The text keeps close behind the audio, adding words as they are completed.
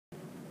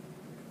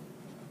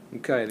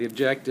Okay, the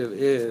objective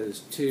is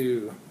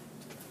to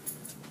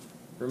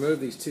remove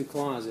these two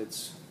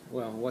closets,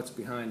 well, what's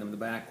behind them, the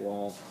back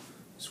wall.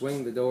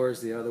 Swing the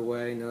doors the other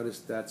way. Notice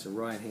that's a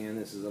right hand,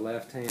 this is a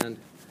left hand.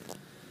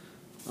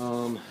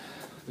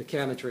 The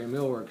cabinetry and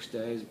millwork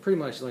stays. Pretty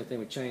much the only thing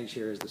we change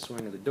here is the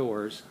swing of the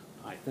doors,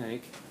 I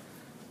think.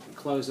 We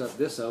close up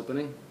this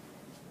opening.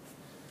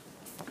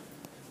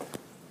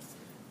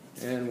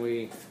 And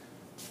we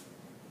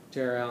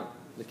tear out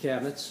the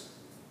cabinets.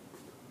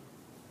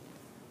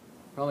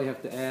 Probably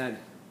have to add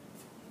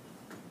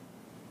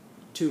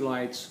 2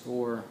 lights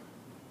or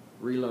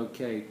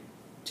relocate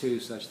 2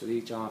 such that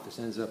each office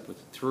ends up with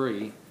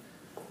 3.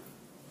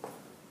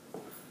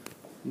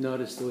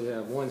 Notice that we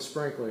have 1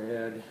 sprinkler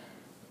head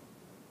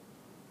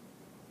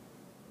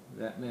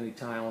that many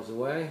tiles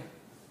away.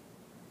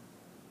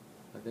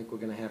 I think we're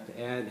going to have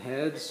to add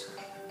heads.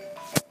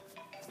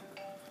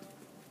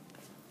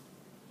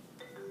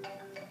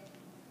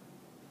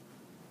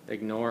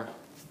 Ignore.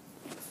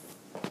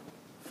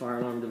 Fire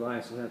alarm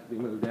device will have to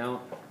be moved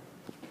out.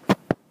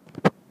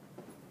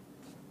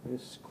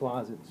 This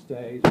closet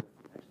stays,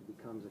 actually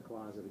becomes a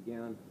closet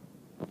again.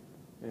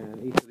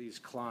 And each of these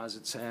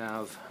closets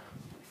have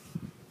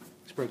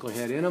sprinkler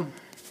head in them,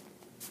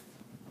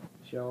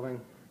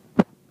 shelving.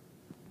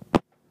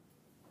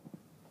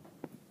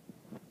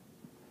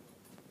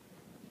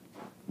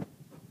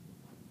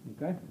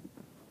 Okay,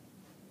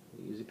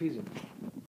 easy peasy.